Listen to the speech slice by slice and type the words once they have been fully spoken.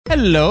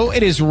Hello,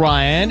 it is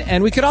Ryan,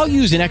 and we could all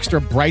use an extra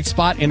bright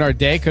spot in our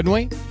day, couldn't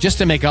we? Just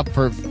to make up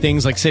for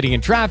things like sitting in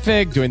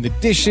traffic, doing the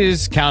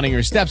dishes, counting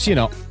your steps, you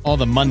know, all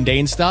the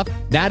mundane stuff.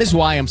 That is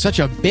why I'm such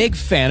a big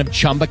fan of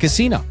Chumba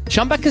Casino.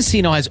 Chumba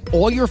Casino has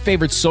all your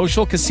favorite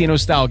social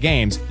casino-style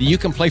games that you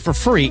can play for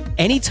free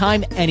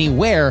anytime,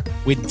 anywhere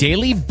with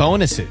daily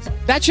bonuses.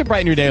 That should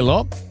brighten your day a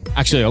little.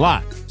 Actually, a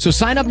lot. So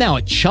sign up now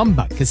at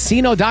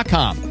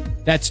ChumbaCasino.com.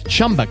 That's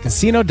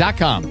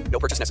ChumbaCasino.com. No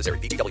purchase necessary.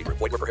 VGW Group.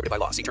 Void where prohibited by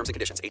law. See terms and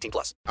conditions.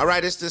 18+. All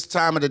right, it's this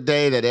time of the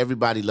day that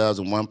everybody loves,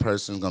 and one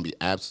person is going to be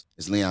absent.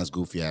 It's Leon's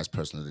goofy-ass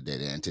person of the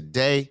day. And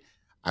today,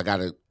 I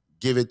got to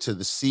give it to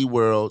the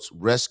SeaWorld's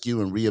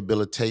Rescue and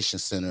Rehabilitation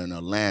Center in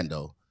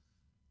Orlando.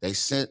 They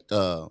sent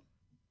a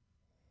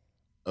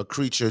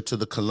creature to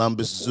the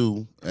Columbus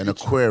Zoo, an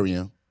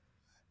aquarium,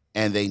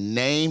 and they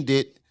named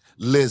it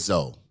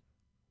Lizzo.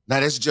 Now,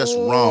 that's just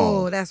wrong.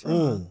 Oh, that's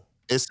wrong.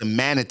 It's a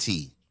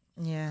manatee.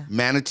 Yeah.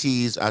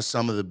 Manatees are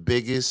some of the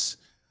biggest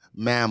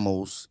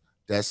mammals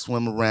that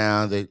swim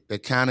around. They're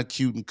kind of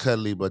cute and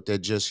cuddly, but they're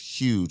just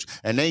huge.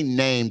 And they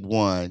named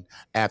one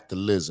after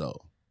Lizzo.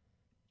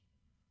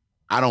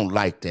 I don't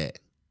like that,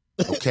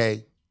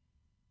 okay?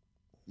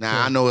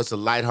 Now, I know it's a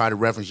lighthearted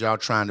reference. Y'all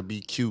trying to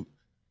be cute.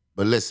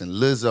 But listen,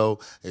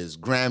 Lizzo is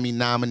Grammy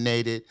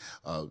nominated.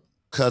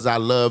 'Cause I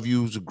Love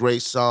You is a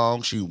great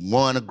song. She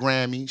won a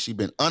Grammy. She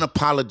been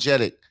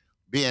unapologetic,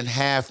 being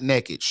half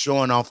naked,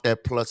 showing off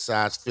that plus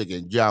size figure,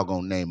 and y'all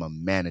gonna name a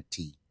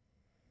manatee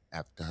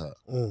after her.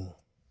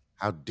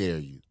 How dare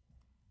you?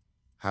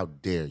 How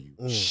dare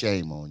you?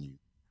 Shame on you.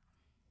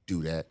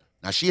 Do that.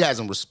 Now, she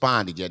hasn't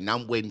responded yet, and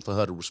I'm waiting for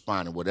her to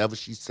respond. And whatever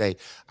she say,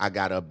 I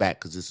got her back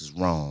because this is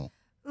wrong.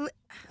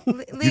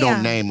 You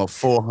don't name a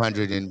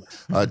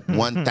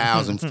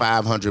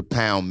 1,500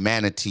 pound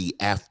manatee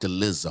after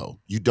Lizzo.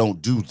 You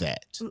don't do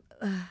that.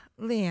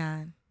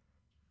 Leon.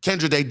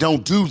 Kendra, they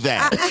don't do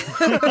that.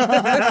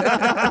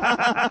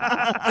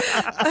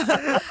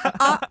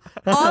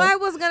 All I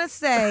was going to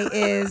say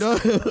is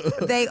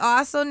they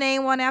also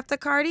named one after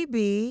Cardi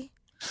B.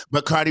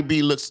 But Cardi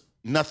B looks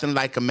nothing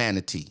like a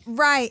manatee.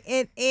 Right.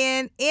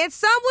 And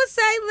some would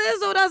say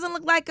Lizzo doesn't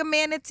look like a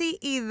manatee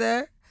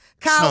either.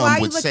 Kyle, Some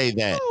would say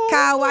that.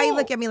 Kyle, why you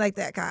look at me like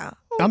that, Kyle?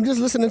 I'm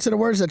just listening to the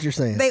words that you're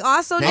saying. They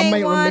also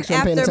named one make sure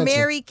I'm paying after attention.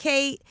 Mary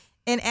Kate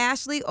and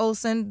Ashley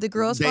Olsen, the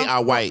girls They from...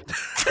 are white.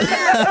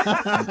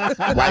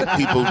 White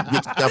people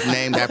get stuff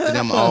named after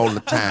them all the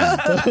time.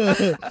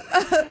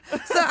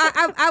 So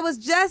I was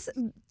just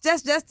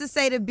to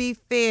say, to be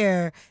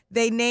fair,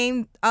 they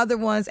named other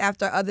ones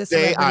after other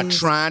They celebrities. are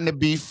trying to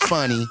be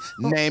funny,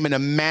 naming a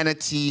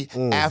manatee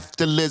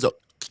after Lizzo.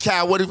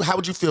 Cal, how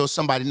would you feel if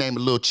somebody named a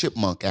little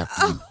chipmunk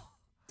after you?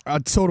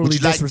 Totally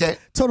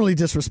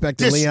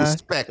disrespected, Leon.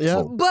 Disrespectful.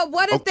 Yeah. But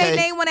what if they Okay.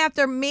 named one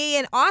after me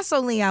and also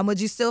Leon? Would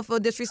you still feel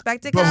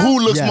disrespected, But Kyle? who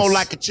looks Yes. more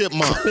like a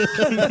chipmunk?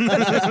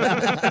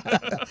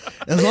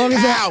 As long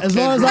as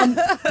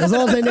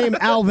they name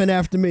Alvin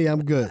after me,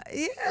 I'm good.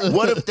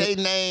 What if they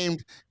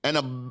named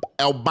an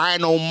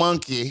albino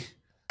monkey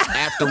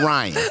after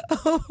Ryan?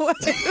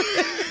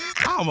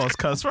 I almost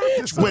cussed right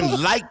this time. Wouldn't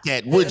like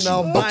that, would you?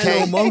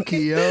 Albino monkey,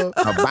 yo.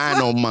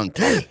 Albino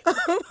monkey.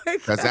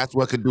 Because that's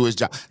what could do his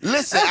job.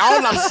 Listen,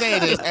 all I'm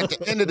saying is, at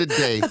the end of the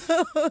day,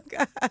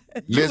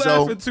 You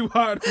laughing Lizzo, too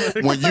hard.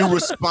 when you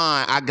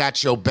respond, I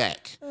got your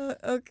back.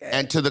 Okay.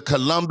 And to the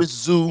Columbus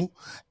Zoo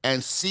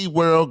and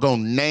SeaWorld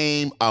gonna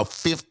name a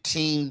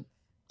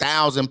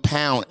 15,000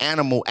 pound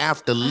animal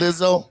after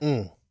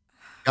Lizzo,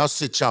 y'all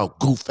sit y'all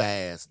goof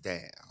ass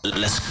down.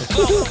 Let's go.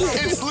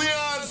 It's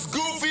Leon's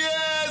Goofy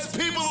Ass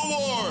People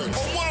Award on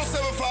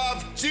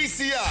 107.5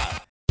 GCI.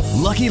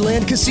 Lucky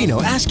Land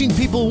Casino, asking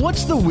people,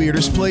 what's the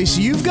weirdest place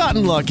you've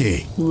gotten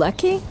lucky?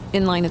 Lucky?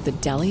 In line at the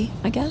deli,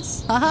 I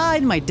guess? Aha,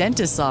 in my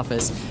dentist's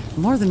office.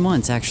 More than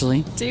once,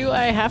 actually. Do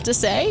I have to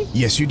say?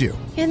 Yes, you do.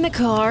 In the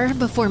car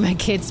before my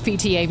kids'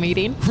 PTA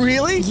meeting.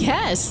 Really?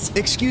 Yes.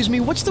 Excuse me,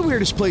 what's the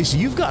weirdest place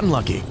you've gotten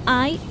lucky?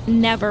 I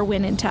never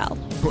win and tell.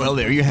 Well,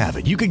 there you have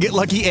it. You can get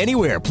lucky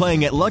anywhere,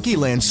 playing at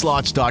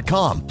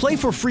LuckyLandSlots.com. Play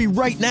for free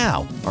right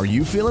now. Are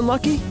you feeling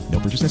lucky? No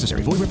purchase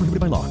necessary. Void where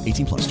prohibited by law.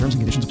 18+. Terms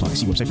and conditions apply.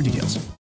 See website for details.